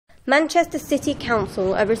Manchester City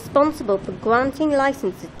Council are responsible for granting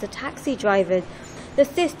licences to taxi drivers. The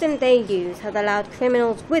system they use has allowed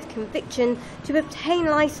criminals with conviction to obtain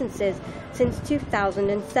licences since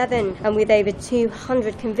 2007, and with over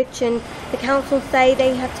 200 convictions, the council say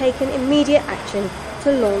they have taken immediate action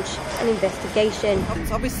to launch an investigation.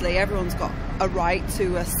 Obviously everyone's got a right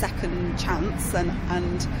to a second chance, and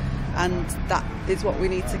that is what we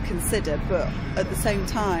need to consider, but at the same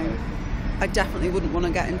time I definitely wouldn't want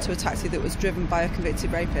to get into a taxi that was driven by a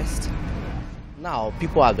convicted rapist. Now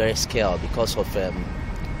people are very scared because of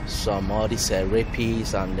all these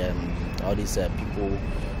rapists and all these people.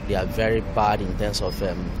 They are very bad in terms of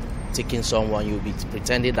taking someone. You'll be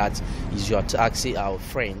pretending that is your taxi or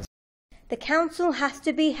friends. The council has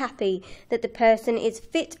to be happy that the person is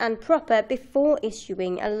fit and proper before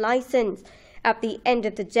issuing a licence. At the end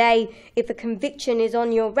of the day, if a conviction is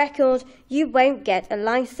on your record, you won't get a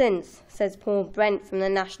licence, says Paul Brent from the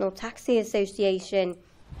National Taxi Association.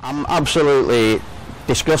 I'm absolutely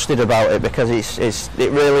disgusted about it because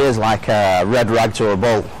it really is like a red rag to a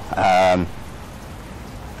bull.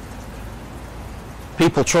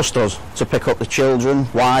 People trust us to pick up the children,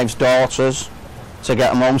 wives, daughters, to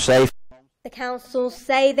get them home safe. The council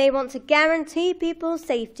say they want to guarantee people's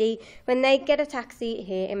safety when they get a taxi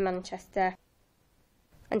here in Manchester.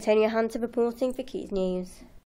 Antonia Hunter reporting for Quays News.